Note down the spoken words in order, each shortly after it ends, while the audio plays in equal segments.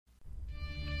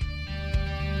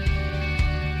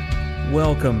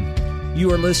Welcome.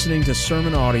 You are listening to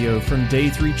sermon audio from Day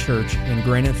 3 Church in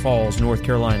Granite Falls, North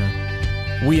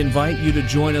Carolina. We invite you to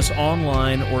join us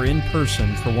online or in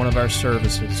person for one of our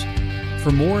services.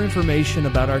 For more information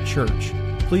about our church,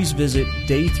 please visit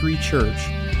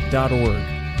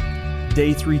day3church.org.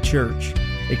 Day 3 Church.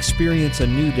 Experience a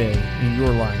new day in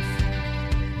your life.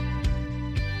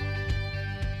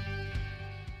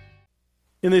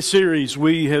 In this series,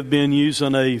 we have been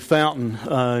using a fountain,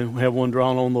 we have one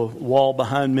drawn on the wall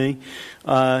behind me,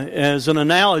 as an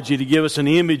analogy to give us an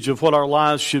image of what our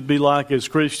lives should be like as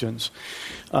Christians.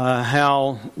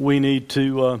 How we need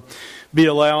to be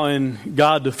allowing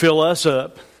God to fill us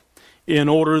up in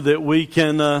order that we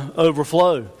can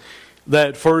overflow.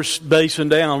 That first basin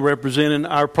down representing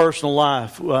our personal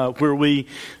life, where we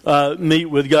meet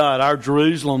with God, our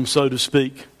Jerusalem, so to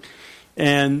speak.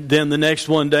 And then the next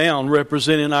one down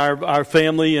representing our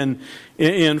family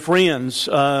and friends,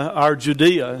 our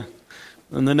Judea.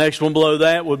 And the next one below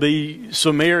that would be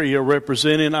Samaria,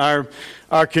 representing our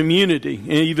community, and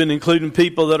even including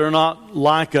people that are not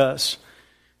like us.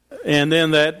 And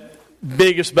then that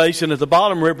biggest basin at the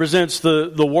bottom represents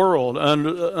the world,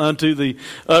 unto the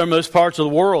uttermost parts of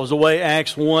the world, is the way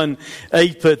Acts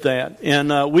 1:8 put that.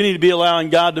 And we need to be allowing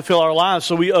God to fill our lives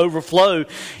so we overflow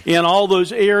in all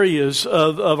those areas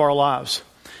of our lives.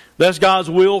 That's God's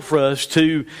will for us,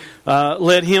 to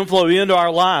let Him flow into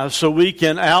our lives so we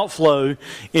can outflow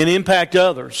and impact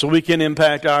others, so we can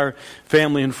impact our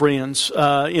family and friends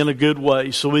in a good way,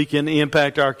 so we can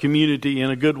impact our community in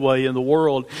a good way, in the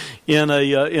world in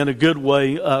a good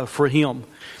way for Him.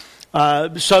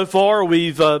 So far,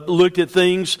 we've looked at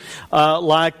things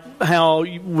like how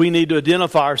we need to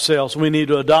identify ourselves. We need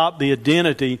to adopt the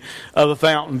identity of a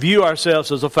fountain, view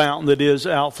ourselves as a fountain that is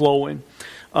outflowing.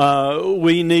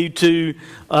 We need to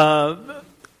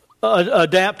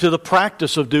adapt to the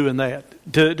practice of doing that,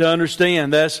 to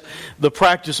understand that's the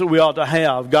practice that we ought to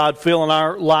have, God filling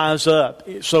our lives up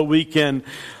so we can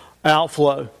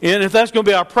outflow. And if that's going to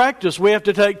be our practice, we have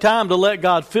to take time to let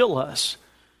God fill us.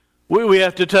 We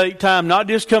have to take time, not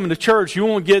just coming to church. You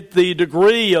won't get the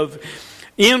degree of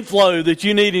inflow that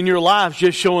you need in your life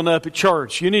just showing up at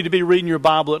church. You need to be reading your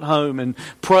Bible at home and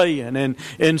praying and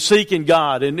seeking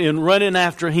God and running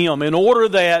after Him in order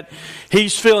that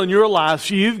He's filling your life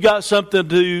so you've got something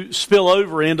to spill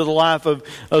over into the life of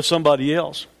somebody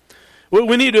else.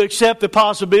 We need to accept the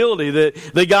possibility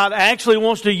that God actually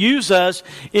wants to use us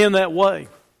in that way.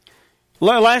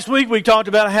 Last week we talked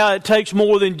about how it takes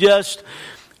more than just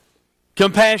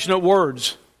compassionate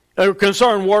words or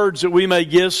concerned words that we may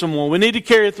give someone. We need to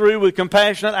carry it through with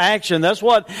compassionate action. That's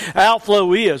what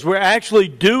outflow is. We're actually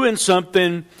doing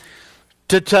something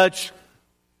to touch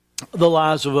the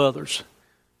lives of others.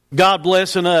 God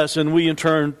blessing us, and we in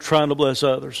turn trying to bless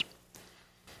others.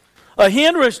 A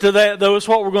hindrance to that, though, is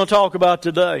what we're going to talk about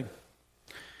today.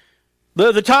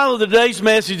 The title of today's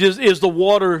message is The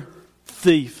Water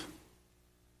Thief.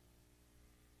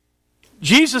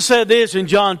 Jesus said this in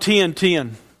John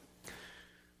 10:10.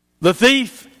 The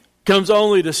thief comes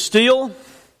only to steal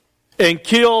and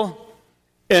kill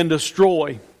and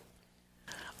destroy.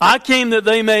 I came that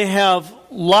they may have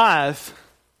life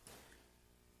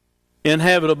and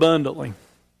have it abundantly.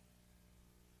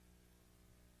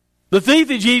 The thief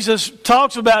that Jesus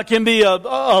talks about can be a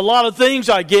lot of things,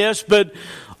 I guess, but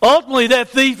ultimately that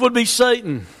thief would be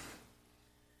Satan.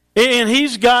 And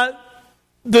he's got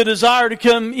the desire to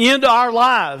come into our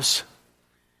lives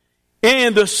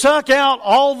and to suck out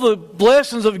all the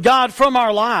blessings of God from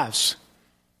our lives.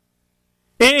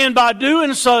 And by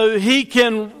doing so, he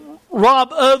can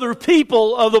rob other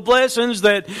people of the blessings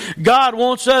that God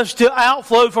wants us to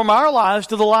outflow from our lives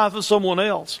to the life of someone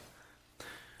else.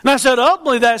 And I said,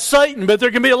 ultimately that's Satan, but there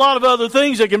can be a lot of other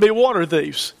things that can be water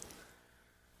thieves.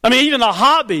 I mean, even a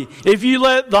hobby, if you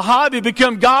let the hobby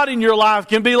become God in your life,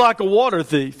 can be like a water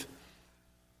thief.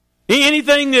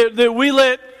 Anything that we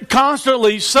let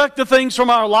constantly suck the things from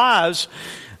our lives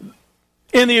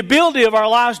and the ability of our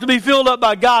lives to be filled up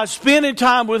by God, spending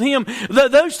time with Him,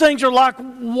 those things are like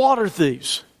water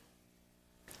thieves.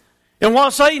 And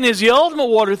while Satan is the ultimate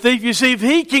water thief, you see, if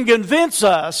he can convince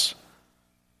us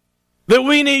that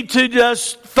we need to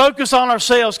just focus on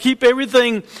ourselves, keep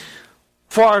everything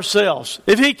for ourselves,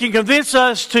 if he can convince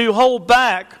us to hold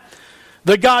back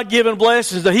the God-given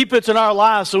blessings that He puts in our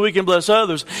lives so we can bless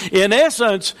others, in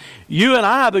essence, you and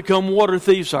I become water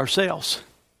thieves ourselves.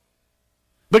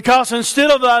 Because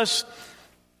instead of us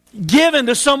giving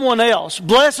to someone else,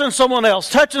 blessing someone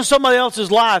else, touching somebody else's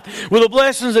life with the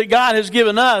blessings that God has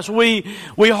given us, we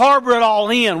harbor it all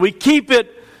in. We keep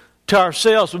it to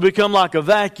ourselves. We become like a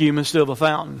vacuum instead of a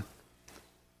fountain.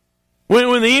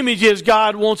 When the image is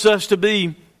God wants us to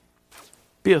be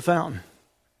a fountain.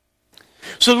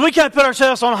 So as we kind of put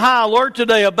ourselves on high alert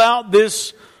today about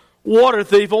this water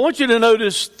thief, I want you to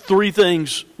notice three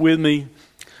things with me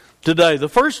today. The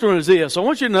first one is this. I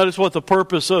want you to notice what the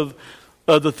purpose of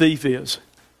the thief is.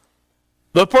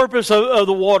 The purpose of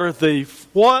the water thief.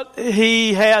 What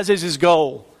he has is his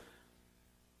goal.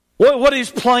 What his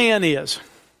plan is.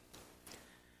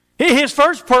 His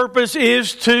first purpose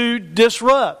is to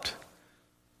disrupt.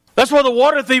 That's what the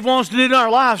water thief wants to do in our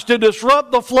lives, to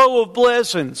disrupt the flow of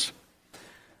blessings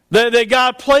that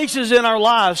God places in our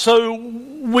lives so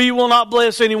we will not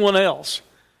bless anyone else.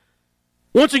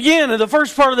 Once again, in the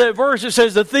first part of that verse, it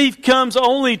says the thief comes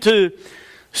only to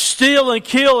steal and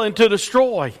kill and to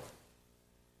destroy.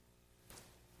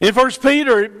 In 1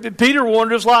 Peter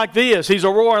warned us like this. He's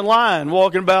a roaring lion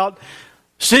walking about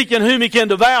seeking whom he can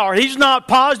devour. He's not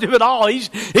positive at all.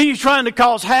 He's trying to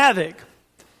cause havoc.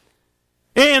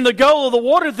 And the goal of the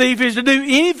water thief is to do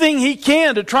anything he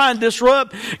can to try and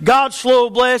disrupt God's flow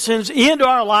of blessings into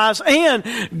our lives and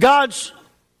God's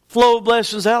flow of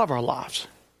blessings out of our lives.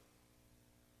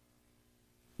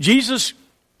 Jesus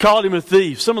called him a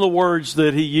thief. Some of the words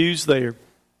that he used there.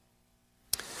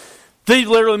 Thief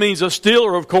literally means a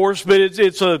stealer, of course, but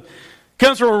it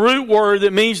comes from a root word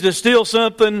that means to steal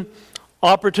something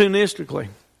opportunistically.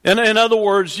 In other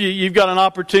words, you've got an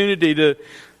opportunity to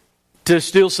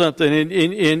steal something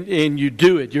and you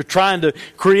do it. You're trying to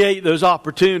create those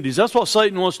opportunities. That's what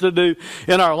Satan wants to do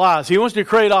in our lives. He wants to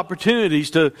create opportunities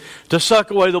to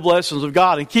suck away the blessings of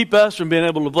God and keep us from being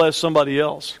able to bless somebody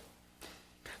else.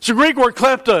 It's the Greek word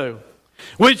klepto,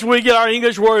 which we get our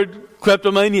English word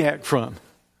kleptomaniac from.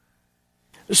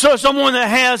 So someone that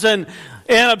has an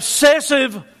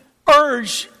obsessive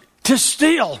urge to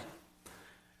steal.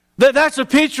 That's a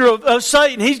picture of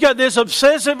Satan. He's got this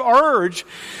obsessive urge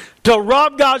to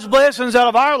rob God's blessings out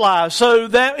of our lives, so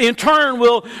that in turn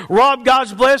will rob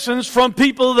God's blessings from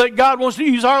people that God wants to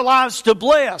use our lives to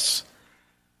bless.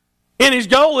 And his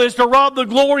goal is to rob the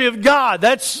glory of God.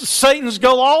 That's Satan's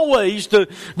goal always, to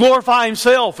glorify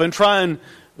himself and try and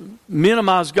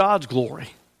minimize God's glory.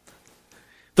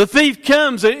 The thief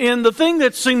comes, and the thing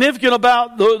that's significant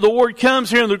about the word comes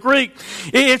here in the Greek,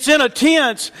 it's in a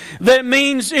tense that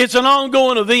means it's an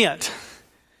ongoing event.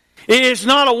 It's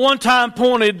not a one-time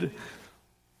pointed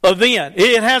event.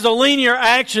 It has a linear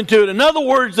action to it. In other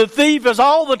words, the thief is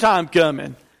all the time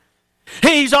coming.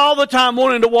 He's all the time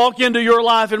wanting to walk into your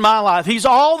life and my life. He's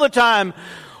all the time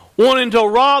wanting to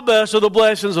rob us of the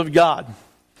blessings of God.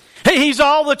 He's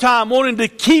all the time wanting to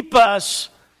keep us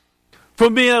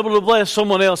from being able to bless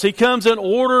someone else. He comes in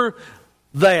order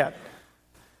that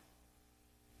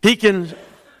he can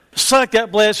suck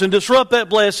that blessing, disrupt that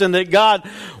blessing that God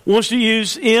wants to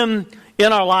use in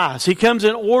our lives. He comes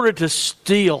in order to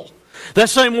steal. That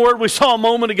same word we saw a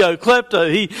moment ago,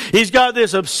 klepto. He's got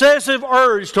this obsessive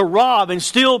urge to rob and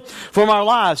steal from our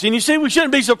lives. And you see, we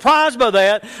shouldn't be surprised by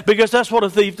that, because that's what a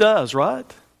thief does, right?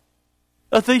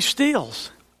 A thief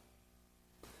steals.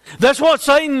 That's what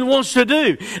Satan wants to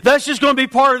do. That's just going to be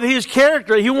part of his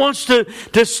character. He wants to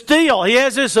steal. He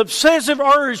has this obsessive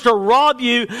urge to rob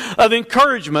you of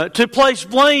encouragement, to place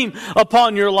blame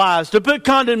upon your lives, to put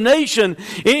condemnation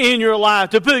in your life,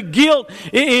 to put guilt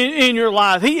in your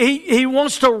life. He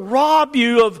wants to rob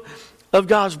you of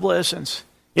God's blessings.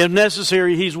 If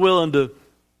necessary, he's willing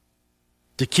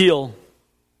to kill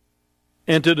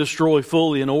and to destroy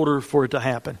fully in order for it to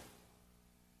happen.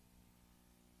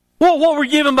 Well, what we're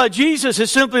given by Jesus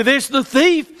is simply this. The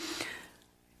thief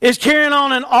is carrying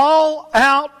on an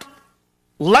all-out,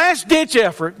 last-ditch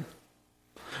effort,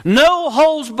 no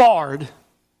holds barred,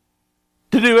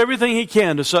 to do everything he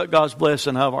can to suck God's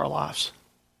blessing out of our lives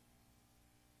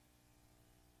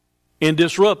and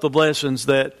disrupt the blessings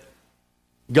that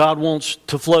God wants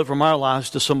to flow from our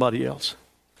lives to somebody else.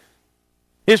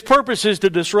 His purpose is to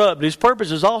disrupt. His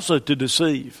purpose is also to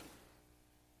deceive.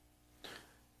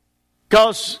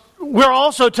 Because we're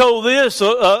also told this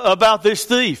about this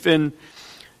thief. In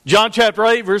John chapter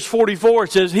 8, verse 44,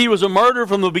 it says, he was a murderer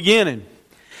from the beginning.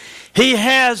 He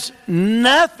has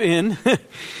nothing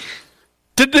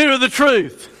to do with the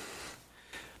truth,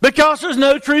 because there's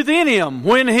no truth in him.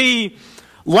 When he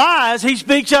lies, he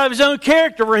speaks out of his own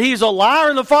character, for he's a liar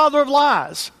and the father of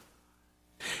lies.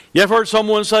 You ever heard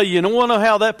someone say, you don't want to know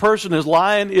how that person is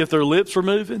lying if their lips are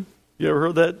moving? You ever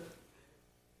heard that?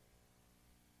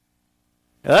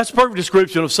 Now, that's a perfect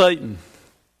description of Satan.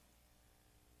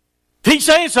 If he's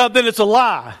saying something, it's a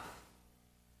lie.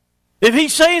 If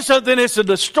he's saying something, it's a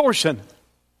distortion.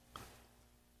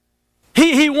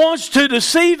 He wants to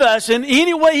deceive us in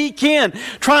any way he can,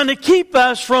 trying to keep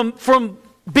us from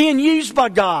being used by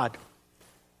God.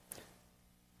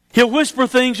 He'll whisper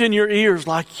things in your ears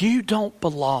like, you don't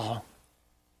belong.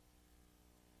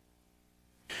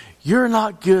 You're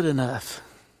not good enough.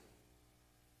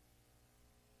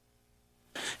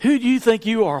 Who do you think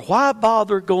you are? Why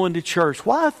bother going to church?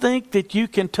 Why think that you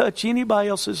can touch anybody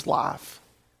else's life?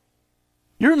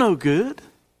 You're no good.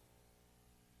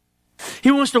 He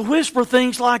wants to whisper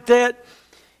things like that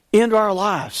into our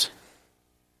lives.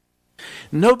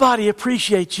 Nobody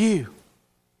appreciates you.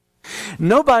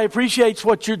 Nobody appreciates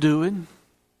what you're doing.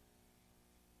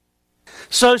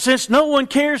 So since no one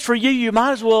cares for you, you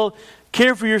might as well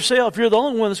care for yourself. You're the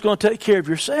only one that's going to take care of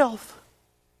yourself.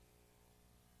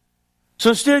 So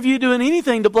instead of you doing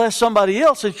anything to bless somebody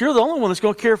else, if you're the only one that's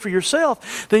going to care for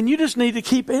yourself, then you just need to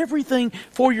keep everything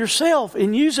for yourself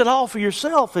and use it all for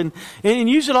yourself and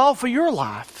use it all for your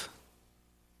life.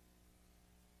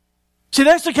 See,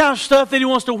 that's the kind of stuff that he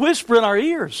wants to whisper in our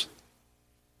ears.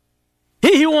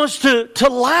 He wants to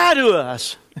lie to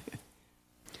us.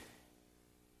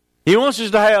 He wants us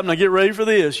to have, now get ready for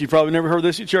this, you've probably never heard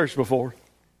this at church before.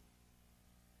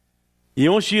 He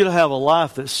wants you to have a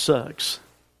life that sucks.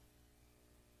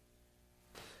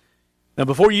 Now,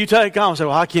 before you take on and say,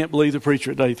 well, I can't believe the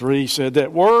preacher at day 3 said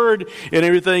that word and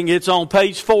everything, it's on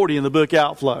page 40 in the book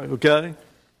Outflow, okay?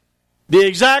 The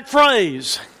exact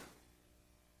phrase.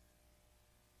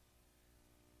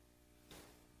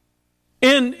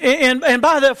 And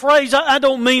by that phrase, I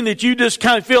don't mean that you just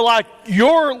kind of feel like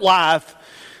your life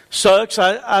sucks.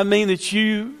 I mean that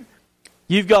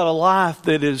you've got a life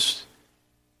that is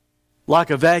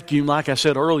like a vacuum, like I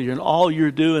said earlier, and all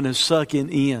you're doing is sucking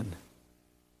in.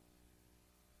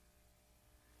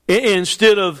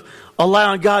 Instead of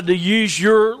allowing God to use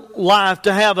your life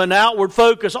to have an outward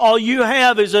focus, all you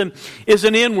have is an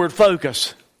inward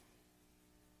focus.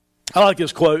 I like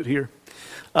this quote here.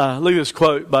 Look at this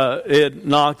quote by Ed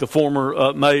Knock, the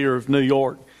former mayor of New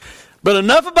York. But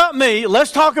enough about me.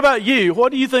 Let's talk about you.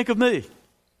 What do you think of me?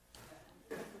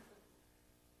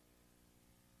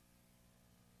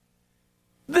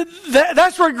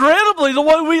 That's regrettably the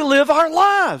way we live our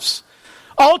lives.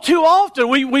 All too often,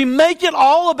 we make it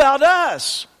all about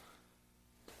us.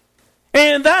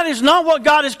 And that is not what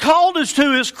God has called us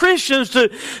to as Christians,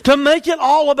 to make it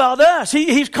all about us.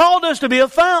 He's called us to be a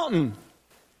fountain.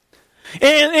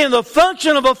 And the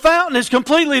function of a fountain is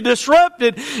completely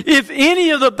disrupted if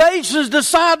any of the basins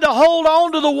decide to hold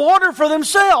on to the water for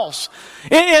themselves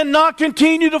and not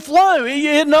continue to flow.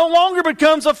 It no longer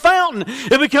becomes a fountain.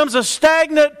 It becomes a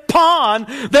stagnant pond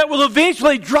that will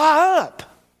eventually dry up.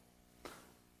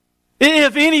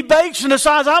 If any basin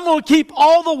decides, I'm going to keep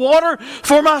all the water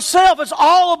for myself, it's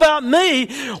all about me.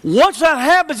 Once that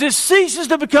happens, it ceases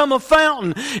to become a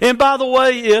fountain. And by the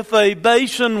way, if a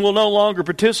basin will no longer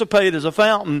participate as a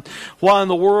fountain, why in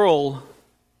the world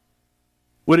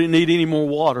would it need any more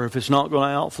water if it's not going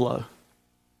to outflow?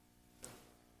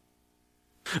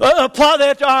 Apply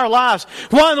that to our lives.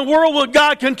 Why in the world would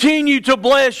God continue to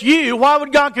bless you? Why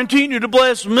would God continue to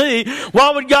bless me?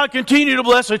 Why would God continue to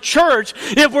bless a church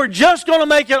if we're just going to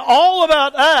make it all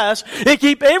about us and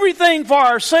keep everything for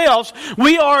ourselves?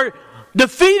 We are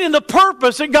defeating the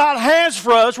purpose that God has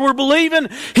for us. We're believing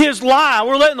His lie.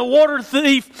 We're letting the water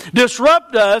thief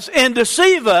disrupt us and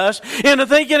deceive us into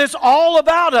thinking it's all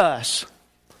about us.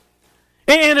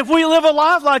 And if we live a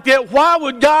life like that, why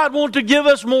would God want to give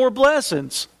us more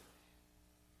blessings?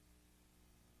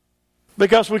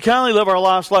 Because we kind of live our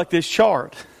lives like this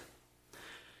chart.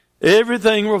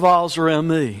 Everything revolves around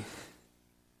me.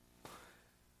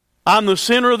 I'm the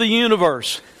center of the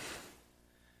universe.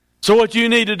 So what you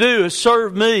need to do is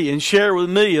serve me and share with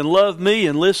me and love me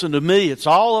and listen to me. It's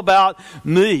all about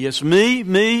me. It's me,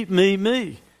 me, me,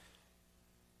 me.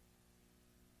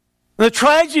 The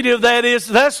tragedy of that is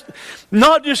that's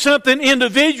not just something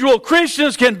individual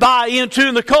Christians can buy into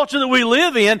in the culture that we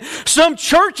live in. Some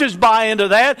churches buy into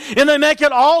that and they make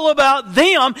it all about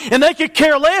them, and they could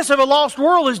care less if a lost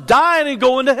world is dying and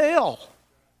going to hell.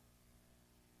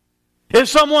 If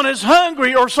someone is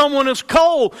hungry or someone is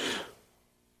cold.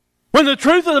 When the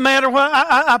truth of the matter,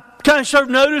 I kind of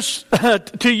served notice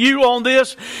to you on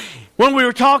this when we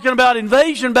were talking about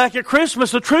invasion back at Christmas.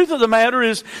 The truth of the matter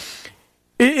is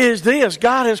this: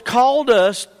 God has called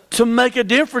us to make a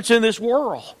difference in this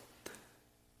world.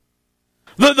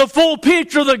 The full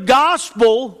picture of the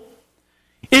gospel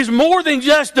is more than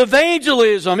just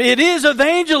evangelism. It is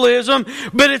evangelism,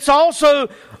 but it's also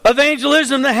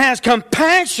evangelism that has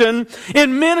compassion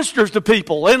and ministers to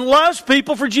people and loves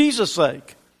people for Jesus'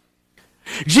 sake.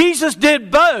 Jesus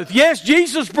did both. Yes,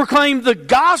 Jesus proclaimed the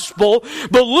gospel,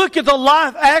 but look at the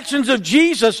life actions of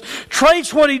Jesus.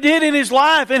 Trace what He did in His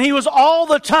life, and He was all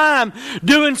the time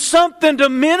doing something to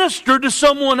minister to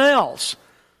someone else.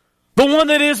 The one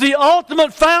that is the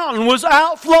ultimate fountain was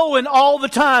outflowing all the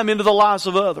time into the lives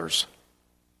of others.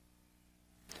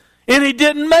 And He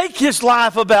didn't make His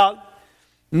life about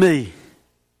me.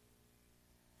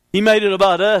 He made it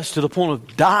about us to the point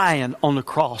of dying on the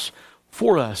cross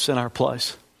for us in our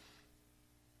place.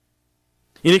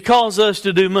 And He calls us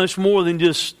to do much more than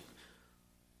just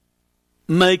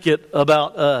make it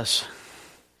about us.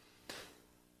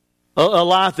 A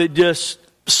life that just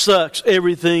sucks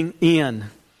everything in.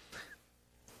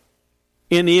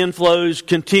 And the inflows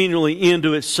continually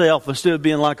into itself instead of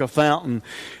being like a fountain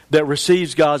that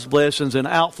receives God's blessings and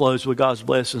outflows with God's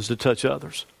blessings to touch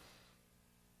others.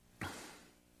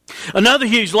 Another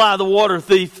huge lie the water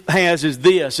thief has is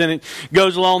this, and it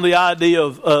goes along the idea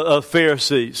of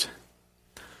Pharisees.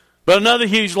 But another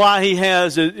huge lie he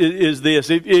has is this.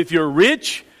 If you're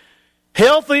rich,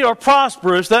 healthy, or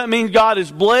prosperous, that means God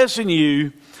is blessing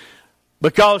you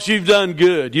because you've done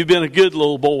good. You've been a good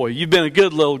little boy. You've been a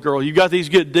good little girl. You've got these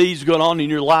good deeds going on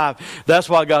in your life. That's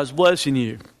why God's blessing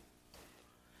you.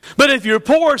 But if you're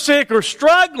poor, sick, or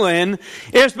struggling,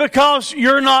 it's because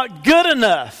you're not good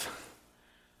enough.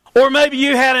 Or maybe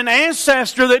you had an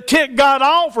ancestor that ticked God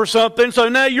off or something, so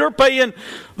now you're paying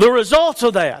the results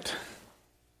of that.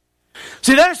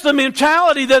 See, that's the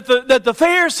mentality that the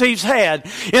Pharisees had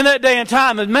in that day and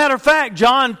time. As a matter of fact,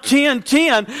 John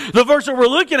 10:10, the verse that we're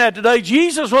looking at today,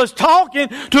 Jesus was talking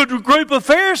to a group of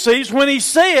Pharisees when He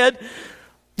said,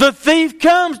 the thief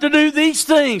comes to do these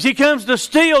things. He comes to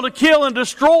steal, to kill, and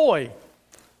destroy.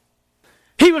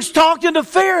 He was talking to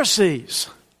Pharisees.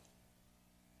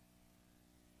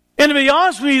 And to be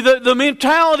honest with you, the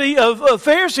mentality of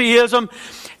Phariseeism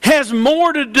has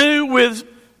more to do with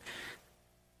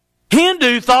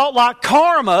Hindu thought like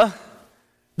karma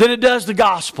than it does the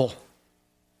gospel.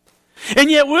 And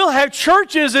yet we'll have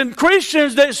churches and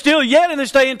Christians that still yet in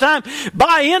this day and time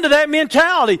buy into that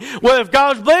mentality. Well, if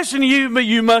God's blessing you,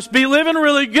 you must be living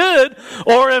really good.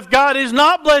 Or if God is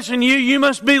not blessing you, you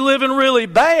must be living really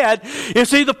bad. And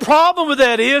see, the problem with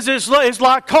that is it's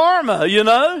like karma, you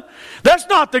know. That's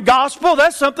not the gospel.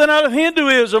 That's something out of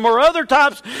Hinduism or other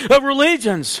types of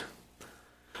religions.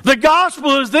 The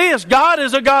gospel is this. God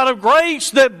is a God of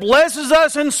grace that blesses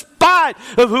us in spite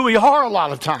of who we are a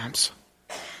lot of times.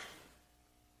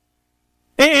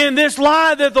 And this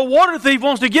lie that the water thief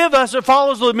wants to give us that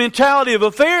follows the mentality of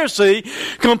a Pharisee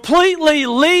completely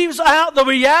leaves out the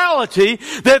reality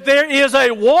that there is a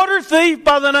water thief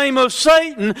by the name of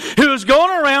Satan who is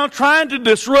going around trying to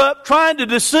disrupt, trying to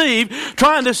deceive,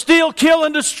 trying to steal, kill,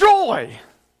 and destroy.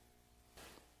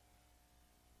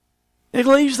 It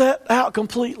leaves that out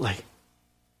completely.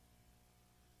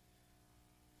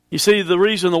 You see, the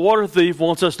reason the water thief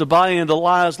wants us to buy into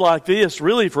lies like this,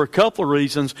 really for a couple of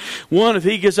reasons. One, if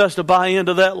he gets us to buy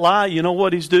into that lie, you know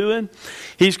what he's doing?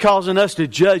 He's causing us to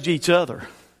judge each other.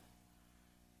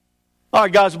 All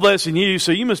right, God's blessing you,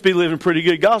 so you must be living pretty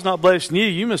good. God's not blessing you,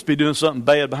 you must be doing something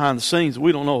bad behind the scenes that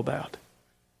we don't know about.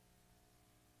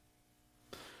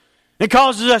 It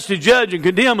causes us to judge and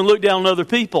condemn and look down on other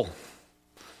people.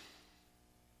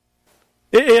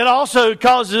 It also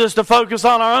causes us to focus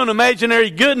on our own imaginary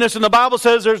goodness, and the Bible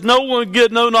says there's no one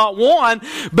good, no, not one.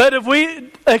 But if we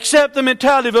accept the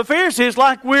mentality of a Pharisee, it's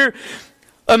like we're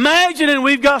imagining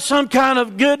we've got some kind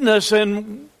of goodness,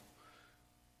 and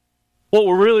what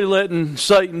we're really letting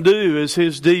Satan do is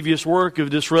his devious work of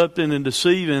disrupting and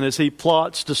deceiving as he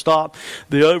plots to stop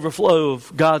the overflow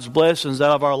of God's blessings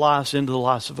out of our lives into the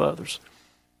lives of others.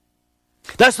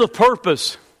 That's the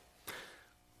purpose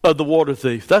of the water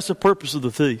thief. That's the purpose of the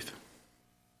thief.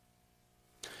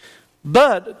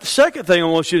 But the second thing I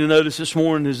want you to notice this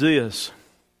morning is this.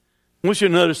 I want you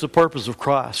to notice the purpose of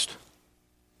Christ.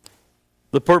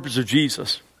 The purpose of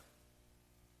Jesus.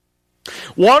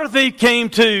 Water thief came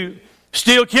to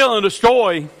steal, kill, and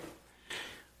destroy.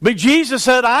 But Jesus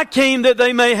said, I came that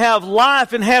they may have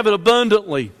life and have it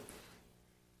abundantly.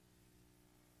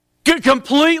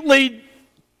 Completely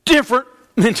different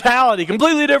mentality,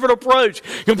 completely different approach,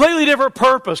 completely different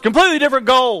purpose, completely different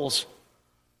goals.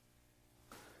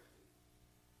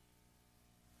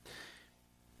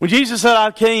 When Jesus said,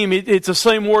 I came, it's the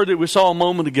same word that we saw a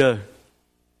moment ago.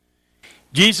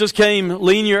 Jesus came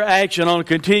linear action on a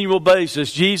continual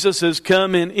basis. Jesus is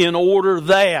coming in order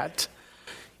that.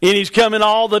 And He's coming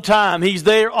all the time. He's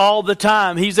there all the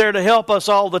time. He's there to help us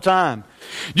all the time.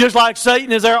 Just like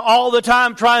Satan is there all the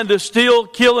time trying to steal,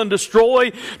 kill, and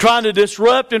destroy, trying to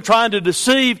disrupt and trying to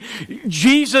deceive,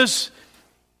 Jesus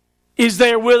is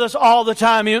there with us all the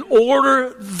time in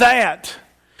order that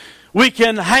we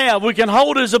can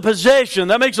hold as a possession.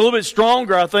 That makes it a little bit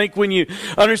stronger, I think, when you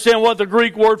understand what the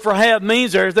Greek word for have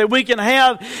means there, is that we can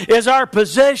have as our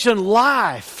possession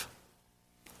life.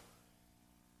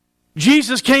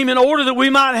 Jesus came in order that we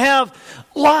might have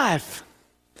life.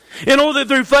 In order that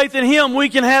through faith in Him we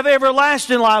can have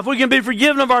everlasting life. We can be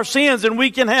forgiven of our sins and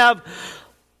we can have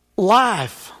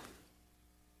life.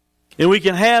 And we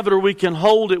can have it or we can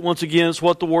hold it. Once again, it's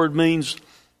what the word means,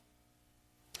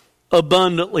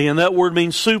 abundantly. And that word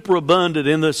means superabundant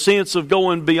in the sense of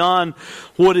going beyond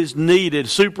what is needed.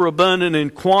 Superabundant in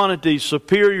quantity,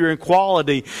 superior in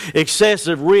quality,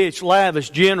 excessive, rich, lavish,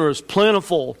 generous,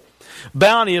 plentiful,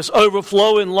 bounteous,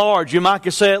 overflowing, large. You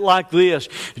might say it like this.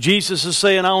 Jesus is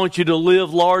saying, I want you to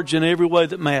live large in every way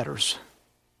that matters.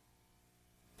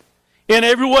 In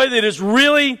every way that is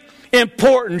really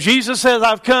important. Jesus says,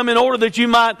 I've come in order that you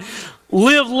might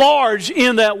live large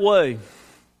in that way.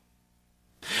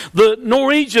 The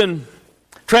Norwegian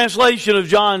translation of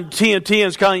John 10:10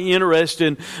 is kind of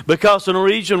interesting because the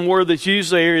Norwegian word that's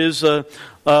used there is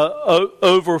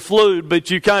overflowed,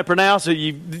 but you kind of pronounce it,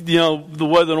 you know, the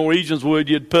way the Norwegians would,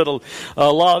 you'd put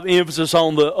a lot of emphasis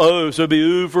on the O, so it'd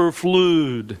be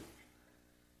overflowed.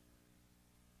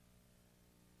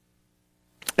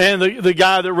 And the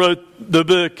guy that wrote the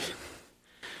book,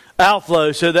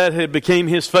 Outflow, said that had became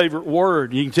his favorite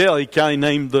word. You can tell he kind of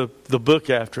named the book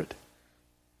after it.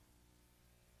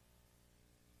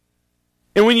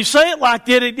 And when you say it like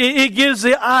that, it gives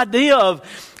the idea of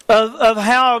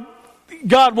how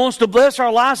God wants to bless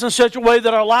our lives in such a way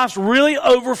that our lives really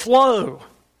overflow.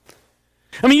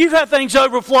 I mean, you've had things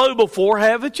overflow before,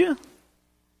 haven't you?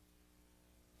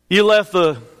 You left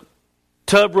the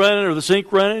tub running or the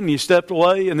sink running and you stepped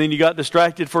away and then you got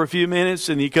distracted for a few minutes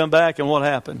and you come back and what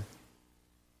happened?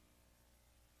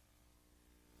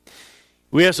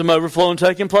 We had some overflowing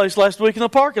taking place last week in the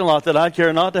parking lot that I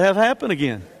care not to have happen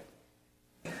again.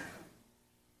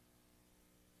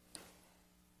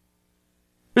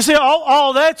 You see,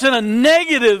 all that's in a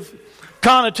negative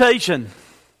connotation.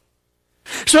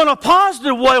 So in a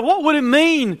positive way, what would it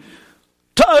mean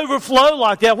to overflow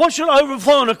like that? What should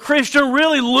overflow in a Christian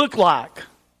really look like?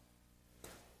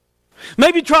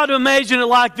 Maybe try to imagine it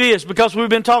like this, because we've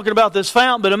been talking about this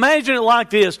fountain, but imagine it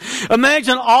like this.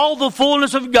 Imagine all the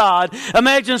fullness of God.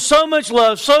 Imagine so much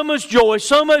love, so much joy,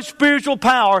 so much spiritual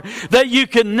power that you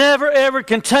can never ever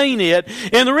contain it.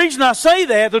 And the reason I say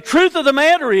that, the truth of the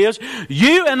matter is,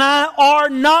 you and I are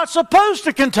not supposed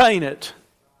to contain it.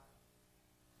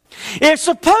 It's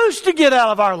supposed to get out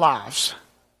of our lives.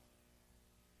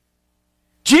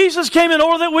 Jesus came in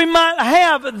order that we might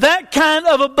have that kind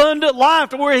of abundant life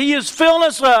to where He is filling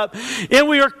us up and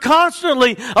we are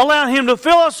constantly allowing Him to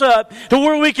fill us up to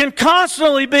where we can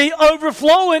constantly be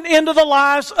overflowing into the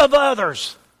lives of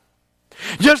others.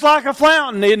 Just like a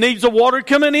fountain, it needs the water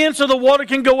coming in so the water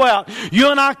can go out. You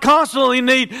and I constantly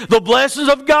need the blessings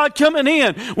of God coming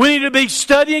in. We need to be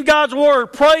studying God's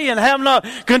Word, praying, having a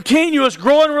continuous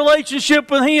growing relationship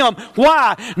with Him.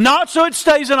 Why? Not so it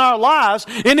stays in our lives.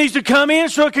 It needs to come in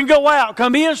so it can go out.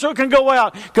 Come in so it can go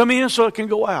out. Come in so it can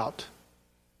go out.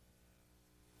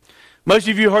 Most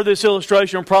of you heard this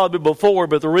illustration probably before,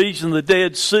 but the reason the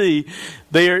Dead Sea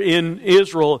there in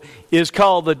Israel is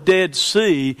called the Dead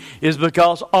Sea is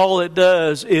because all it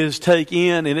does is take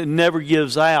in and it never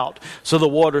gives out. So the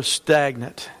water's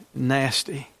stagnant,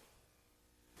 nasty.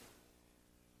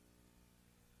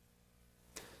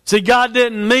 See, God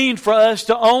didn't mean for us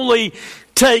to only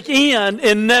take in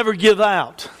and never give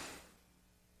out.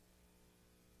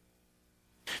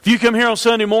 If you come here on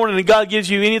Sunday morning and God gives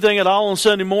you anything at all on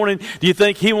Sunday morning, do you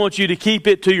think He wants you to keep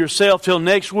it to yourself till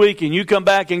next week and you come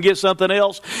back and get something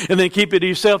else and then keep it to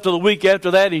yourself till the week after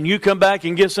that and you come back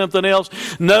and get something else?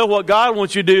 No, what God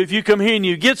wants you to do if you come here and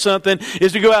you get something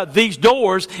is to go out these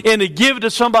doors and to give it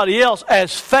to somebody else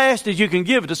as fast as you can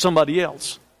give it to somebody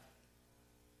else.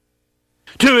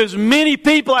 To as many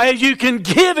people as you can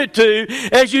give it to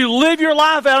as you live your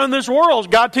life out in this world.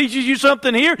 God teaches you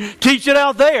something here, teach it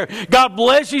out there. God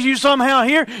blesses you somehow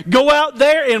here, go out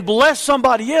there and bless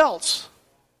somebody else.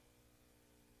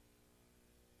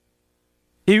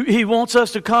 He wants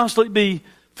us to constantly be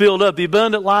filled up. The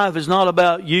abundant life is not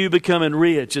about you becoming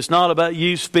rich. It's not about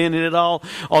you spending it all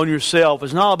on yourself.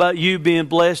 It's not about you being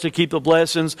blessed to keep the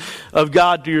blessings of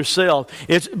God to yourself.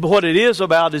 What it is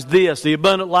about is this. The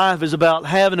abundant life is about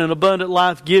having an abundant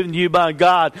life given to you by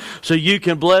God so you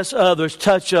can bless others,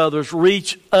 touch others,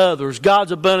 reach others.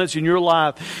 God's abundance in your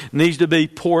life needs to be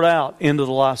poured out into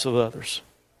the lives of others.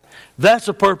 That's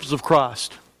the purpose of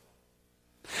Christ.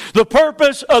 The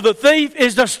purpose of the thief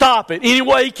is to stop it any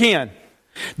way he can.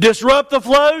 Disrupt the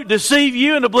flow, deceive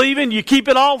you into believing you keep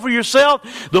it all for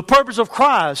yourself. The purpose of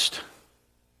Christ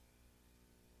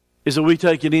is that we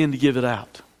take it in to give it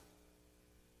out.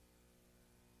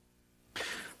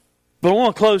 But I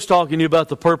want to close talking to you about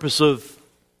the purpose of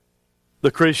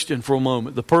the Christian for a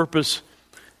moment. The purpose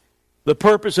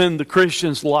in the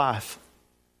Christian's life.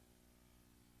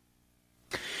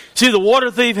 See, the water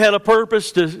thief had a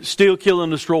purpose to steal, kill,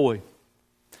 and destroy.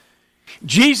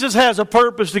 Jesus has a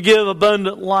purpose to give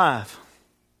abundant life.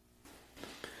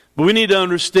 But we need to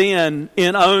understand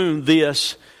and own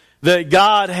this, that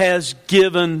God has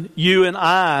given you and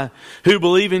I, who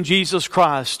believe in Jesus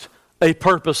Christ, a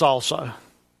purpose also.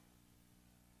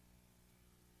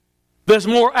 That's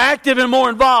more active and more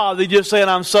involved than just saying,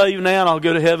 I'm saved now and I'll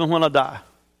go to heaven when I die.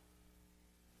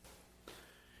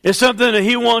 It's something that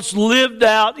He wants lived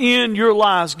out in your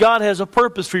lives. God has a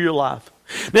purpose for your life.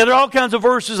 Now, there are all kinds of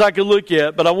verses I could look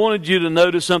at, but I wanted you to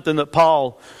notice something that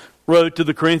Paul wrote to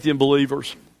the Corinthian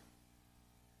believers.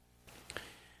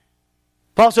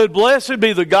 Paul said, "Blessed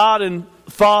be the God and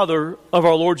Father of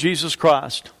our Lord Jesus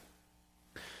Christ,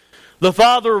 the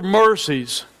Father of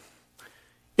mercies,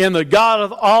 and the God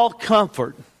of all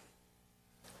comfort,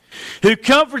 who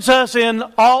comforts us in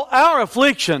all our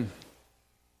affliction,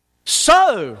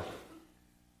 so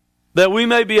that we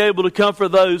may be able to comfort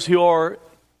those who are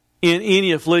in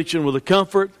any affliction with the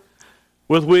comfort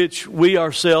with which we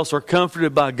ourselves are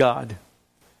comforted by God.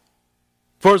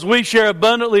 For as we share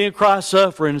abundantly in Christ's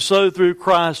suffering, so through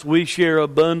Christ we share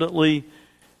abundantly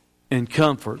in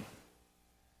comfort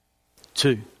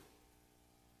too."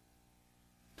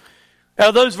 Out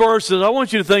of those verses, I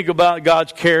want you to think about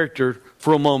God's character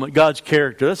for a moment. God's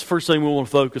character. That's the first thing we want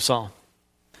to focus on.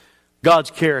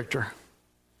 God's character.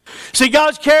 See,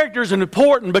 God's character is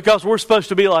important because we're supposed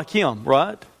to be like Him,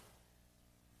 right?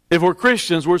 If we're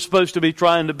Christians, we're supposed to be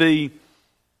trying to be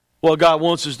what God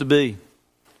wants us to be.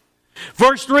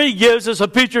 Verse 3 gives us a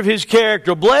picture of His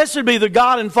character. "Blessed be the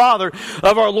God and Father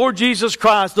of our Lord Jesus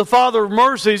Christ, the Father of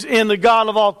mercies and the God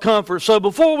of all comfort." So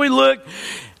before we look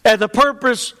at the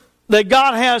purpose that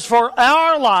God has for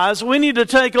our lives, we need to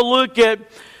take a look at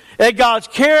God's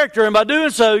character, and by doing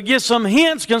so, get some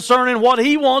hints concerning what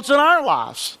He wants in our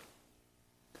lives.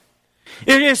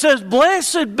 It says,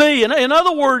 "Blessed be." In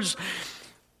other words,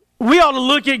 we ought to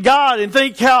look at God and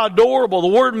think how adorable. The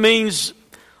word means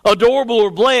adorable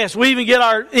or blessed. We even get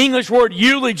our English word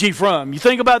eulogy from. You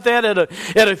think about that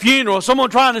at a funeral, someone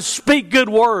trying to speak good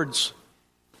words.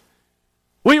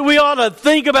 We ought to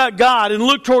think about God and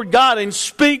look toward God and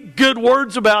speak good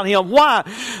words about Him. Why?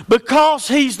 Because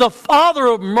He's the Father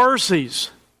of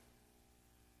mercies.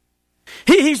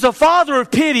 He's the Father of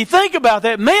pity. Think about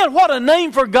that. Man, what a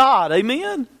name for God.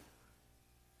 Amen?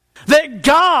 That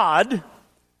God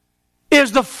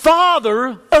is the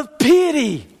Father of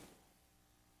pity.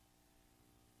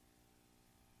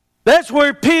 That's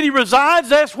where pity resides.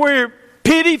 That's where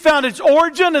pity found its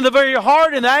origin, in the very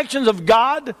heart and actions of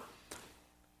God.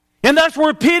 And that's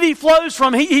where pity flows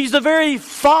from. He's the very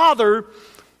Father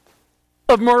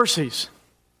of mercies.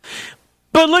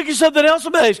 But look at something else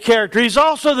about His character. He's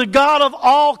also the God of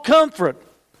all comfort.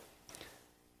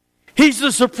 He's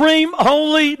the supreme,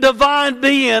 holy, divine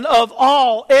being of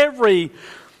all,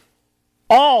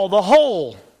 the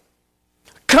whole.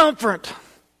 Comfort.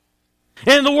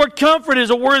 And the word comfort is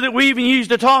a word that we even use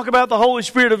to talk about the Holy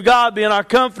Spirit of God being our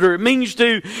comforter. It means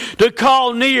to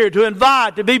call near, to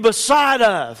invite, to be beside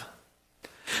of.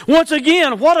 Once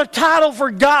again, what a title for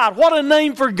God. What a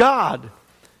name for God.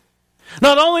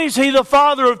 Not only is He the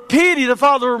Father of pity, the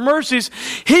Father of mercies,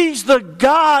 He's the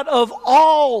God of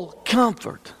all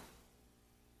comfort.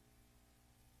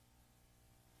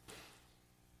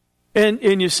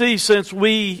 And you see, since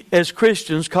we as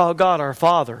Christians call God our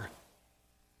Father,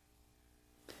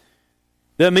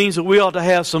 that means that we ought to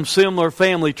have some similar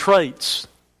family traits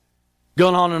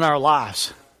going on in our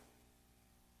lives.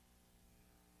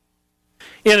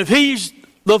 And if He's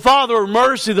the Father of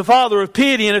mercy, the Father of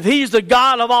pity, and if He's the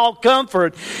God of all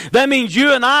comfort, that means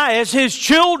you and I, as His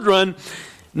children,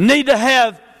 need to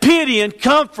have pity and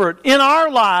comfort in our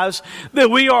lives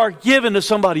that we are given to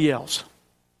somebody else.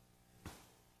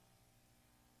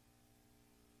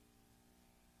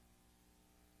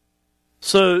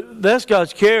 So that's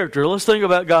God's character. Let's think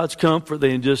about God's comfort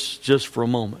then just for a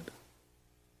moment.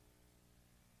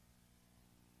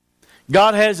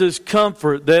 God has His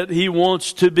comfort that He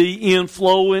wants to be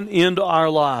inflowing into our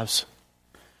lives.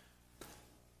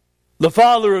 The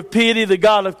Father of pity, the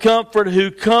God of comfort,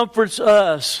 who comforts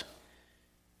us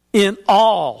in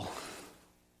all.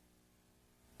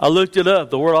 I looked it up.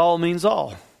 The word all means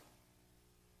all.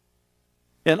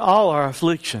 In all our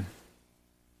affliction.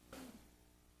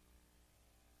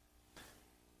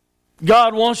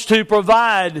 God wants to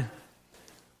provide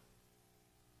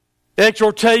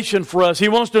exhortation for us. He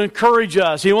wants to encourage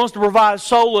us. He wants to provide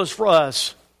solace for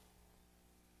us.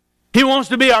 He wants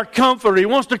to be our comforter. He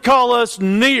wants to call us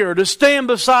near, to stand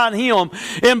beside Him.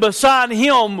 And beside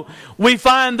Him, we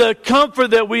find the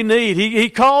comfort that we need. He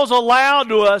calls aloud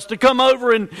to us to come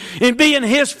over and be in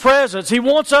His presence. He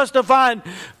wants us to find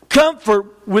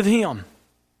comfort with Him.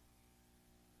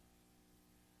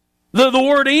 The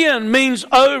word "in" means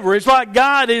over. It's like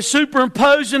God is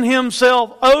superimposing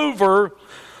Himself over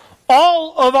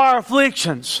all of our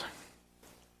afflictions.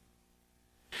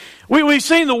 We've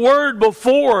seen the word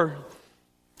before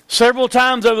several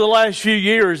times over the last few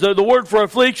years. The word for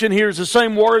affliction here is the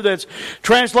same word that's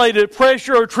translated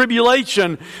pressure or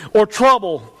tribulation or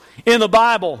trouble in the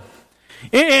Bible.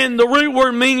 And the root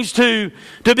word means to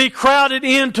be crowded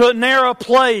into a narrow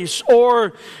place,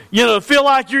 or, feel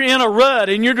like you're in a rut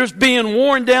and you're just being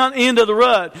worn down into the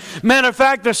rut. Matter of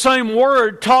fact, the same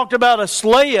word talked about a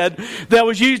sled that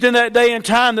was used in that day and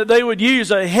time, that they would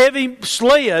use a heavy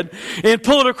sled and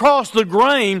pull it across the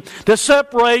grain to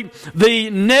separate the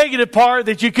negative part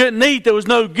that you couldn't eat, that was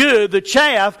no good, the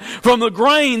chaff, from the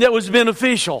grain that was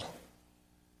beneficial.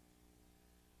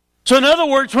 So in other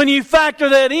words, when you factor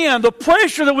that in, the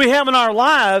pressure that we have in our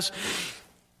lives,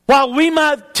 while we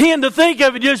might tend to think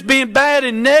of it just being bad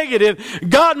and negative,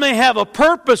 God may have a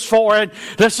purpose for it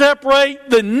to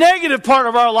separate the negative part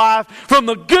of our life from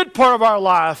the good part of our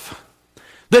life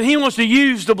that He wants to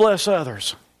use to bless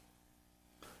others.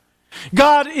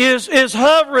 God is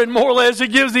hovering, more or less,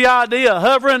 it gives the idea,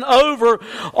 hovering over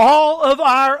all of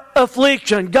our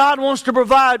affliction. God wants to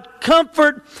provide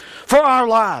comfort for our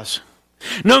lives.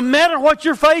 No matter what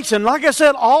you're facing, like I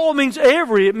said, all means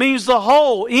every. It means the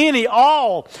whole, any,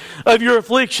 all of your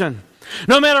affliction.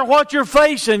 No matter what you're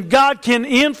facing, God can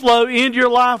inflow into your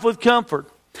life with comfort.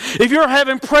 If you're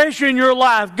having pressure in your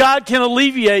life, God can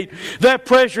alleviate that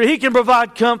pressure. He can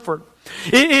provide comfort.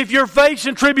 If you're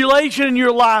facing tribulation in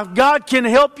your life, God can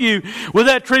help you with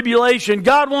that tribulation.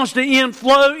 God wants to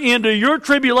inflow into your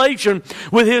tribulation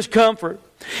with His comfort.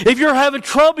 If you're having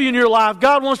trouble in your life,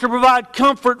 God wants to provide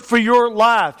comfort for your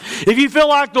life. If you feel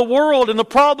like the world and the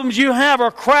problems you have are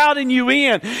crowding you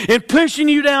in and pushing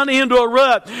you down into a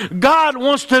rut, God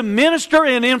wants to minister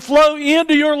and inflow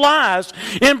into your lives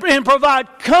and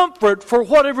provide comfort for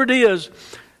whatever it is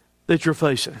that you're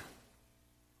facing.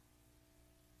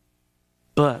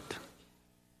 But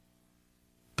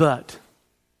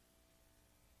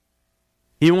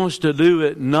He wants to do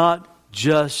it not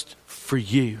just for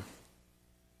you.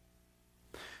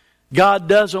 God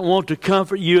doesn't want to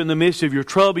comfort you in the midst of your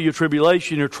trouble, your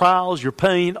tribulation, your trials, your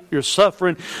pain, your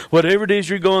suffering, whatever it is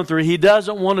you're going through. He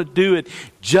doesn't want to do it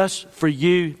just for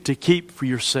you to keep for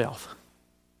yourself.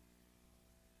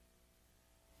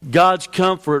 God's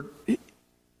comfort,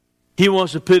 He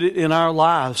wants to put it in our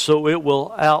lives so it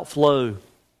will outflow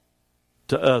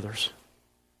to others.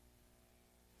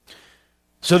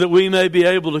 So that we may be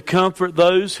able to comfort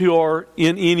those who are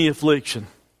in any affliction.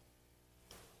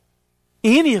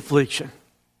 Any affliction.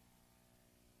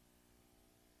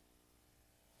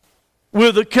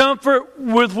 With the comfort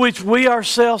with which we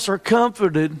ourselves are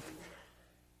comforted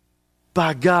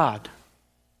by God.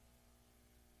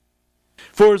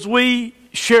 For as we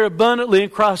share abundantly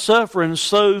in Christ's suffering,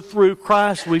 so through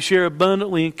Christ we share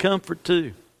abundantly in comfort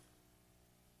too.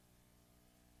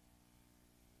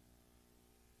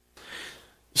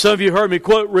 Some of you heard me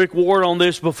quote Rick Warren on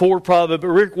this before probably, but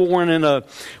Rick Warren in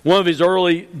one of his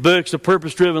early books, The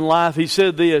Purpose-Driven Life, he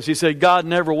said this. He said, God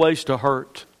never wastes a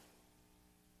hurt.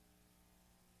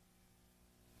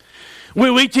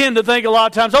 We tend to think a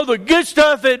lot of times, the good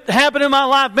stuff that happened in my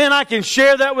life, man, I can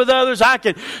share that with others. I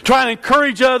can try and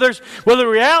encourage others. Well, the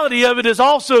reality of it is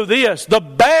also this. The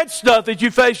bad stuff that you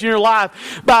face in your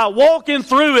life, by walking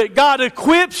through it, God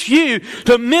equips you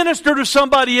to minister to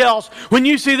somebody else when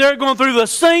you see they're going through the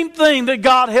same thing that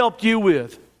God helped you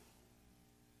with.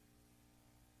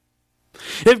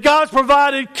 If God's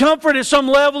provided comfort at some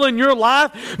level in your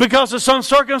life because of some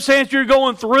circumstance you're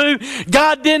going through,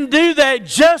 God didn't do that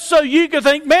just so you could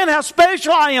think, man, how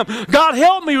special I am. God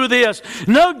helped me with this.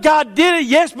 No, God did it,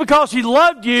 yes, because He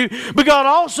loved you, but God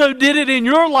also did it in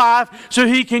your life so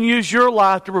He can use your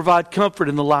life to provide comfort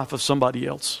in the life of somebody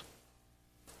else.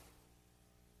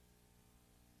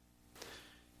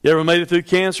 You ever made it through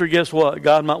cancer? Guess what?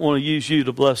 God might want to use you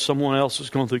to bless someone else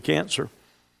that's going through cancer.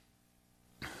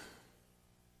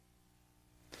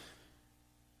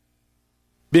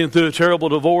 Been through a terrible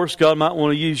divorce, God might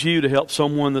want to use you to help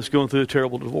someone that's going through a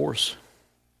terrible divorce.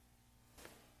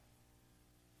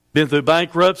 Been through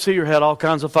bankruptcy or had all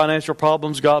kinds of financial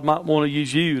problems, God might want to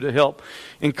use you to help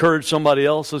encourage somebody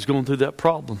else that's going through that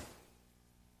problem.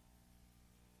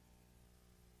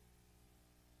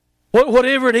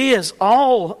 Whatever it is,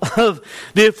 all of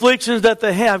the afflictions that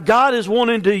they have, God is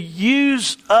wanting to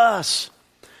use us.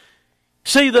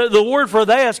 See, the word for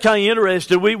that is kind of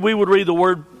interesting. We would read the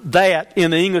word that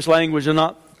in the English language and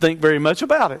not think very much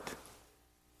about it.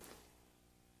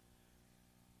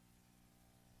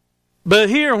 But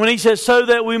here, when he says, so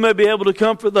that we may be able to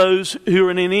comfort those who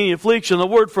are in any affliction, the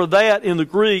word for that in the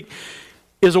Greek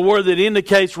is a word that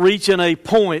indicates reaching a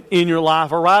point in your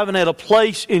life, arriving at a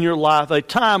place in your life, a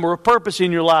time or a purpose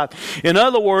in your life. In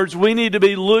other words, we need to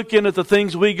be looking at the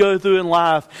things we go through in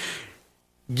life,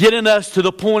 getting us to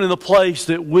the point and the place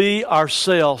that we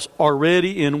ourselves are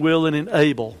ready and willing and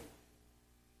able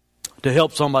to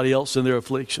help somebody else in their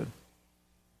affliction.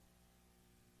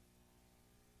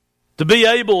 To be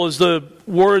able is the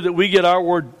word that we get our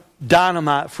word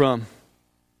dynamite from.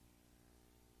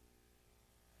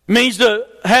 It means to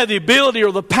have the ability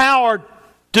or the power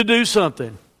to do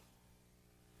something.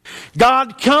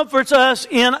 God comforts us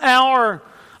in our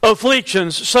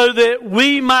afflictions so that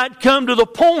we might come to the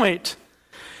point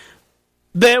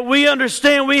that we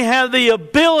understand we have the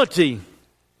ability,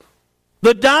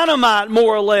 the dynamite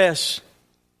more or less,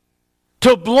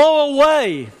 to blow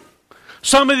away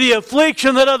some of the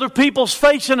affliction that other people's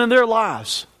facing in their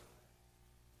lives.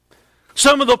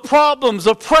 Some of the problems,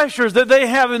 the pressures that they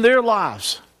have in their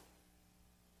lives.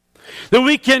 That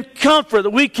we can comfort,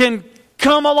 that we can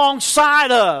come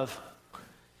alongside of.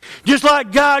 Just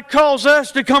like God calls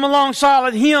us to come alongside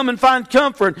of Him and find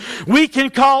comfort, we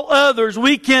can call others,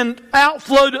 we can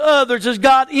outflow to others as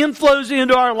God inflows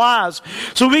into our lives.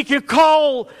 So we can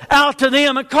call out to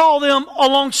them and call them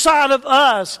alongside of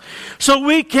us so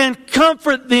we can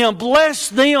comfort them, bless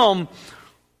them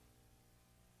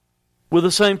with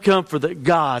the same comfort that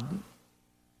God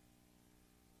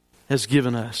has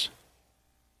given us.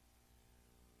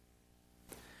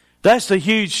 That's the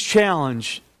huge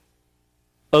challenge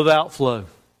of Outflow.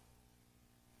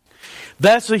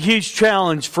 That's a huge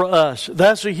challenge for us.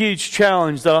 That's a huge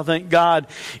challenge that I think God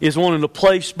is wanting to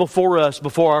place before us,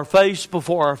 before our face,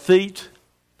 before our feet,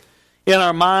 in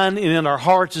our mind and in our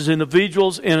hearts as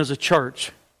individuals and as a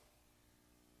church.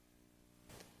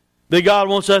 That God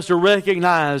wants us to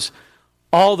recognize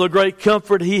all the great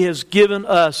comfort He has given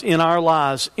us in our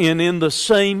lives. And in the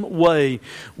same way,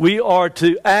 we are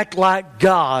to act like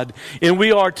God, and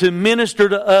we are to minister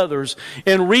to others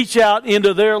and reach out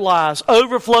into their lives,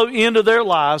 overflow into their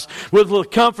lives with the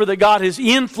comfort that God has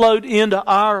inflowed into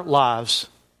our lives,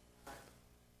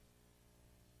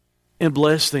 and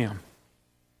bless them.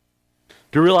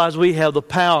 To realize we have the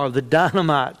power, the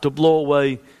dynamite to blow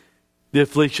away the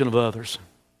affliction of others.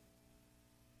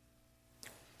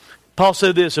 Paul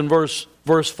said this in verse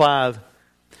 5.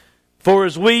 For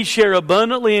as we share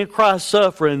abundantly in Christ's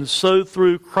sufferings, so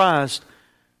through Christ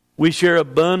we share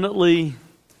abundantly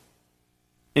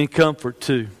in comfort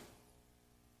too.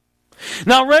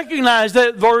 Now recognize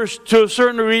that verse to a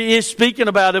certain degree is speaking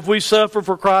about if we suffer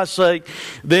for Christ's sake,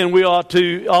 then we ought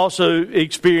to also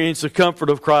experience the comfort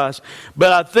of Christ.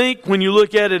 But I think when you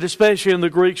look at it, especially in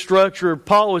the Greek structure,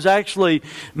 Paul was actually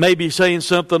maybe saying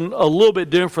something a little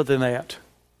bit different than that.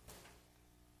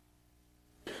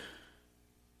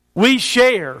 We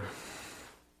share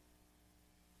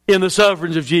in the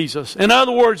sufferings of Jesus. In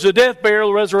other words, the death, burial,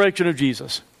 the resurrection of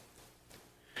Jesus.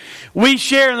 We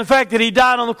share in the fact that He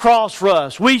died on the cross for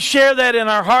us. We share that in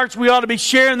our hearts. We ought to be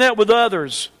sharing that with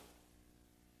others.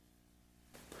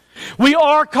 We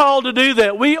are called to do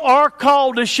that. We are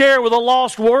called to share with a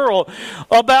lost world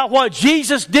about what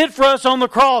Jesus did for us on the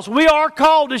cross. We are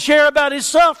called to share about His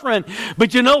suffering.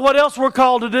 But you know what else we're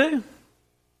called to do?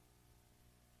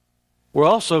 We're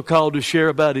also called to share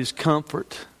about His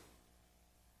comfort.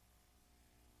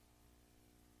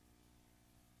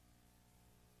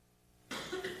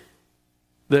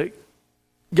 That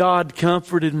God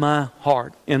comforted my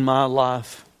heart in my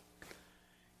life.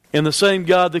 And the same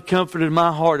God that comforted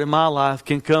my heart in my life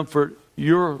can comfort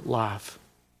your life.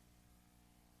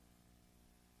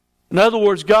 In other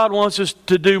words, God wants us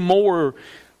to do more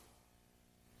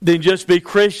than just be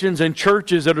Christians and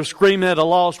churches that are screaming at a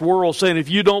lost world saying, if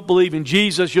you don't believe in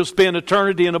Jesus, you'll spend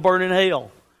eternity in a burning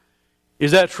hell.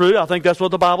 Is that true? I think that's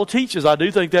what the Bible teaches. I do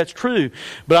think that's true.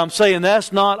 But I'm saying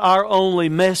that's not our only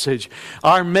message.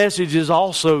 Our message is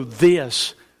also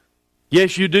this.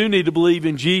 Yes, you do need to believe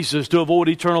in Jesus to avoid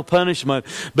eternal punishment.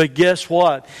 But guess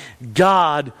what?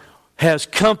 God has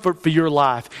comfort for your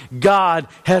life. God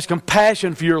has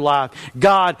compassion for your life.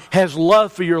 God has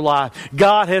love for your life.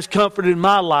 God has comforted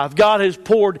my life. God has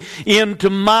poured into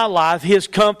my life His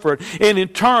comfort. And in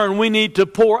turn, we need to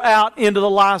pour out into the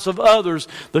lives of others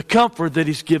the comfort that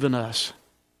He's given us.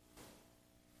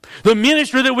 The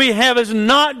ministry that we have is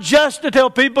not just to tell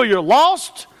people you're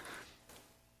lost.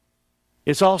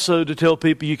 It's also to tell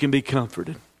people you can be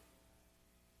comforted.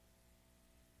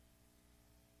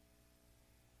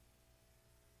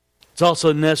 It's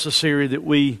also necessary that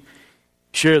we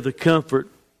share the comfort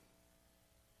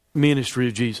ministry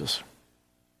of Jesus.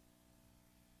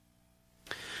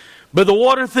 But the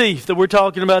water thief that we're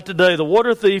talking about today, the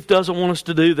water thief doesn't want us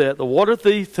to do that. The water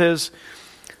thief has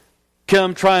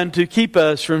come trying to keep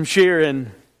us from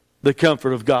sharing the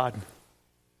comfort of God.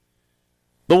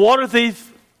 The water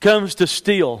thief comes to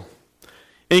steal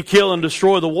and kill and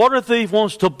destroy. The water thief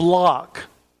wants to block,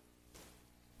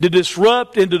 to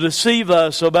disrupt and to deceive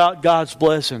us about God's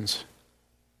blessings.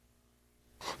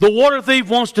 The water thief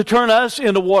wants to turn us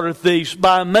into water thieves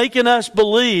by making us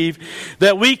believe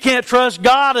that we can't trust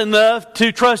God enough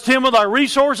to trust Him with our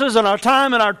resources and our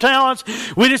time and our talents.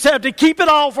 We just have to keep it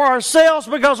all for ourselves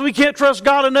because we can't trust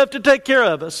God enough to take care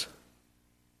of us.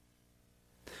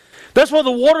 That's what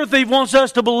the water thief wants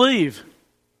us to believe.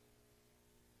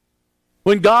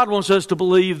 When God wants us to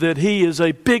believe that He is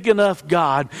a big enough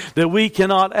God that we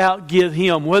cannot outgive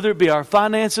Him, whether it be our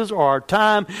finances or our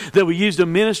time that we use to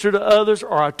minister to others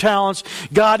or our talents.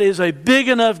 God is a big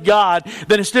enough God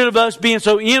that instead of us being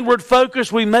so inward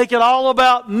focused, we make it all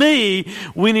about me.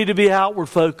 We need to be outward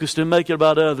focused and make it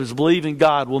about others, believing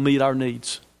God will meet our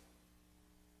needs.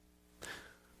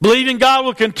 Believing God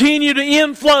will continue to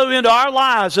inflow into our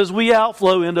lives as we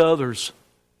outflow into others.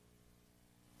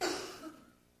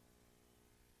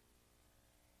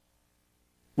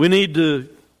 We need to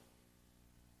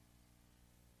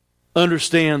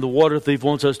understand the water thief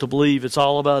wants us to believe it's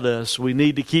all about us. We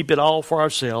need to keep it all for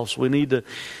ourselves. We need to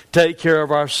take care of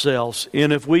ourselves.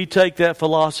 And if we take that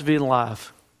philosophy in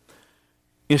life,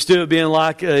 instead of being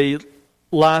like a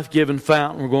life-giving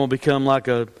fountain, we're going to become like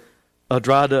a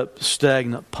dried up,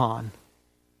 stagnant pond.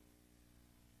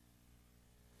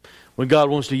 When God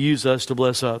wants to use us to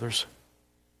bless others.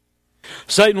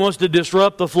 Satan wants to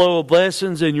disrupt the flow of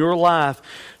blessings in your life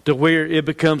to where it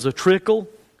becomes a trickle,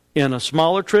 in a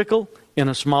smaller trickle, in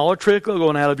a smaller trickle,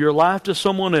 going out of your life to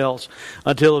someone else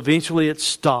until eventually it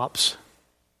stops.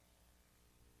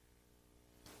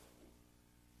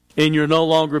 And you're no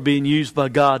longer being used by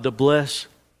God to bless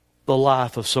the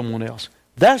life of someone else.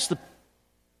 That's the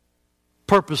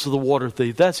purpose of the water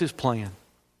thief. That's his plan.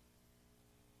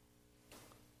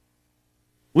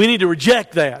 We need to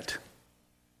reject that.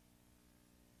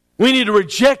 We need to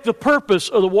reject the purpose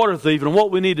of the water thief, and what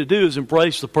we need to do is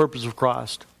embrace the purpose of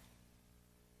Christ.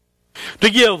 To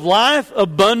give life,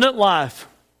 abundant life.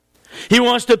 He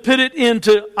wants to put it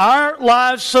into our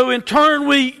lives so in turn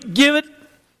we give it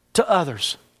to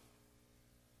others.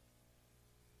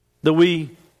 That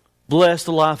we bless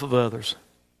the life of others.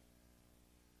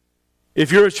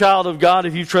 If you're a child of God,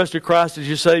 if you've trusted Christ as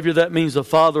your Savior, that means the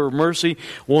Father of mercy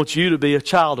wants you to be a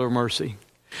child of mercy.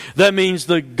 That means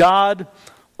the God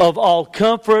of all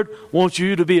comfort wants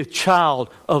you to be a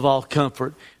child of all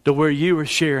comfort, to where you are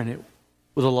sharing it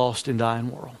with a lost and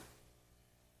dying world.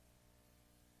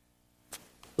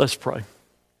 Let's pray.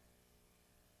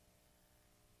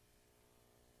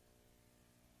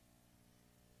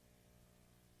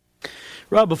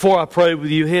 Right before I pray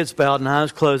with you, heads bowed and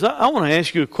eyes closed, I want to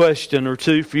ask you a question or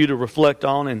two for you to reflect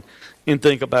on and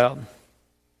think about.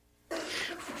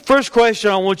 First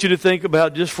question I want you to think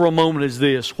about just for a moment is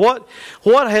this. What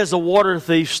has a water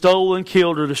thief stolen,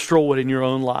 killed, or destroyed in your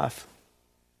own life?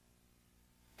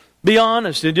 Be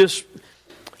honest and just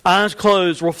eyes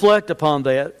closed, reflect upon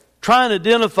that. Try and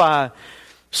identify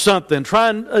something. Try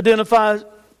and identify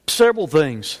several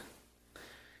things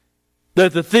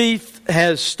that the thief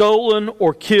has stolen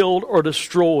or killed or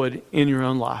destroyed in your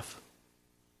own life.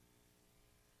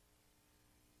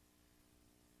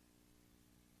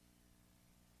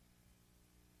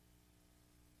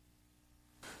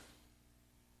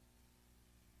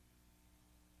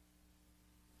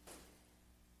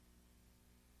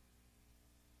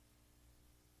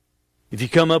 If you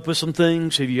come up with some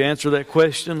things, if you answer that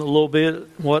question a little bit,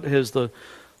 what has the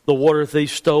water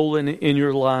thief stolen in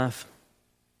your life?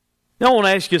 Now I want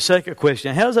to ask you a second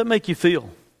question. How does that make you feel?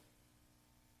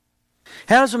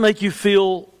 How does it make you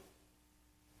feel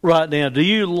right now? Do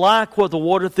you like what the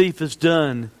water thief has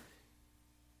done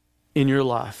in your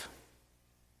life?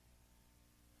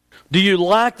 Do you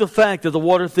like the fact that the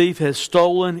water thief has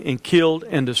stolen and killed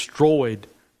and destroyed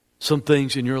some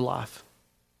things in your life?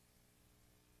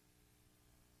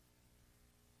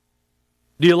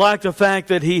 Do you like the fact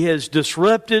that he has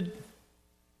disrupted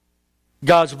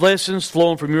God's blessings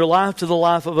flowing from your life to the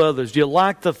life of others? Do you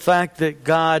like the fact that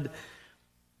God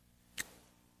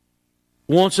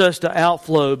wants us to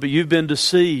outflow, but you've been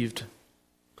deceived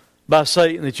by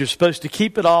Satan that you're supposed to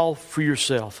keep it all for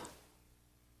yourself.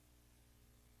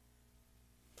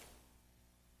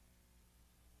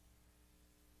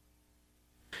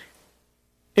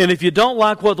 And if you don't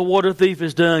like what the water thief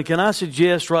has done, can I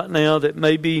suggest right now that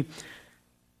maybe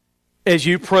as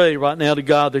you pray right now to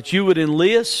God that you would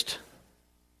enlist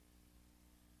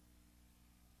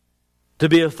to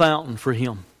be a fountain for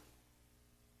Him.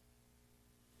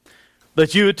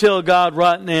 That you would tell God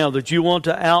right now that you want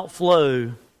to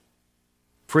outflow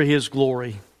for His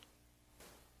glory.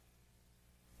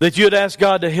 That you would ask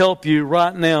God to help you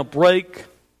right now break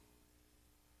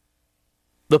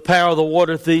the power of the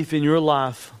water thief in your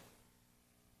life.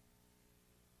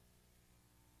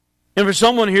 And for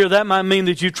someone here, that might mean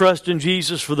that you trust in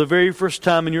Jesus for the very first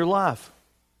time in your life.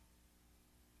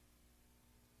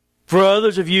 For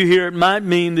others of you here, it might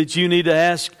mean that you need to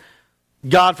ask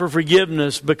God for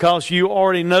forgiveness because you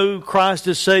already know Christ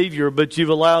as Savior, but you've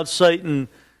allowed Satan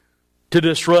to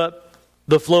disrupt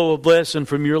the flow of blessing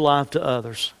from your life to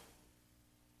others.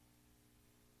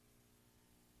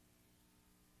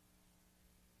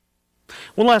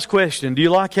 One last question. Do you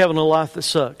like having a life that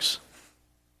sucks?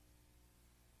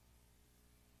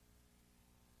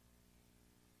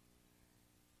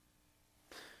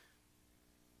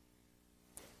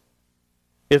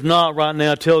 If not, right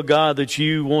now, tell God that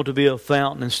you want to be a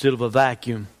fountain instead of a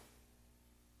vacuum.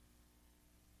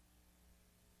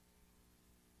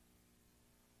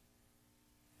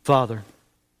 Father,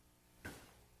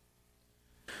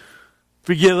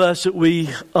 forgive us that we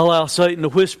allow Satan to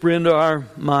whisper into our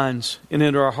minds and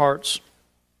into our hearts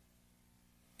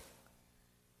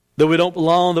that we don't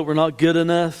belong, that we're not good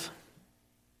enough,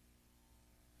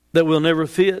 that we'll never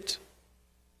fit,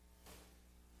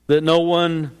 that no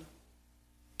one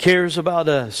cares about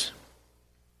us.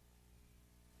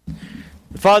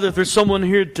 Father, if there's someone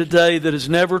here today that has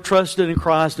never trusted in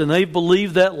Christ and they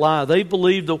believe that lie, they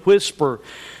believe the whisper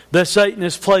that Satan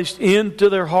has placed into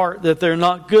their heart that they're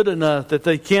not good enough, that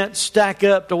they can't stack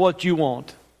up to what you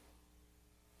want.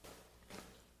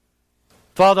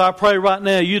 Father, I pray right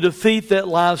now you defeat that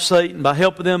lie of Satan by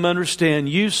helping them understand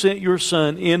you sent your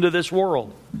Son into this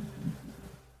world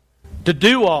to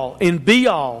do all and be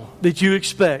all that you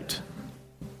expect.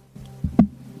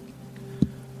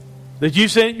 That you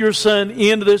sent your Son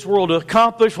into this world to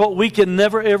accomplish what we can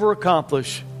never ever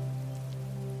accomplish.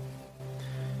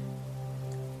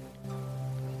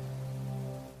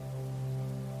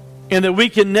 And that we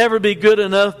can never be good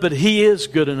enough, but He is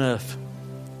good enough.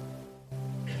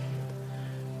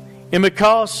 And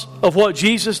because of what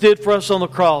Jesus did for us on the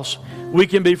cross, we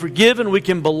can be forgiven, we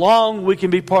can belong, we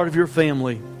can be part of your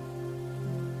family.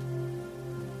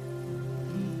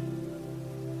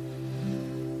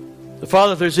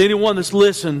 Father, if there's anyone that's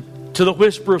listened to the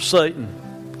whisper of Satan,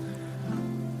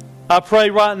 I pray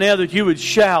right now that you would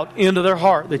shout into their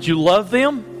heart that you love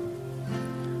them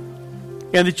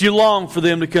and that you long for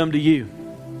them to come to you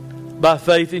by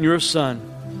faith in your Son.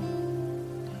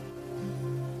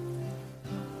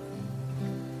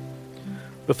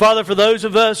 But Father, for those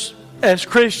of us as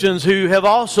Christians who have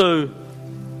also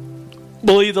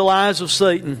believed the lies of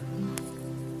Satan,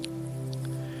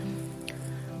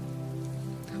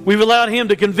 we've allowed him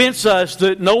to convince us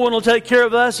that no one will take care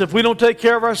of us if we don't take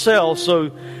care of ourselves.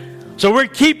 So we're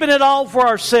keeping it all for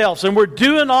ourselves and we're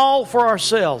doing all for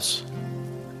ourselves.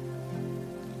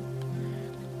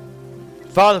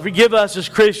 Father, forgive us as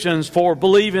Christians for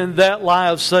believing that lie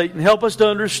of Satan. Help us to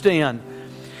understand.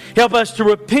 Help us to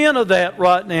repent of that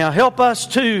right now. Help us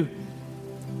to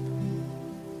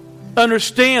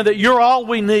understand that you're all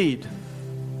we need.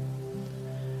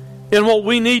 And what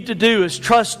we need to do is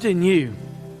trust in you.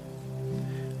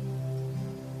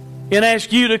 And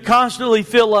ask you to constantly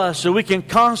fill us so we can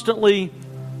constantly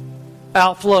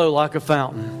outflow like a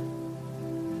fountain.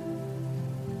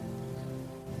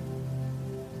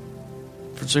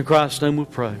 For it's in Christ's name we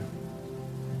pray.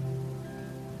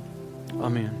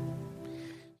 Amen.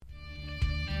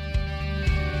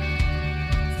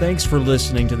 Thanks for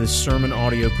listening to this sermon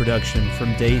audio production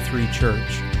from Day 3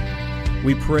 Church.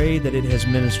 We pray that it has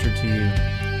ministered to you.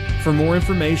 For more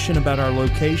information about our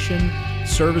location,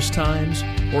 service times,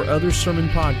 or other sermon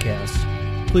podcasts,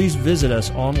 please visit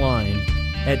us online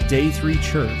at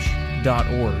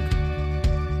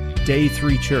day3church.org. Day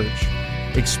 3 Church.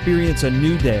 Experience a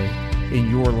new day in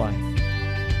your life.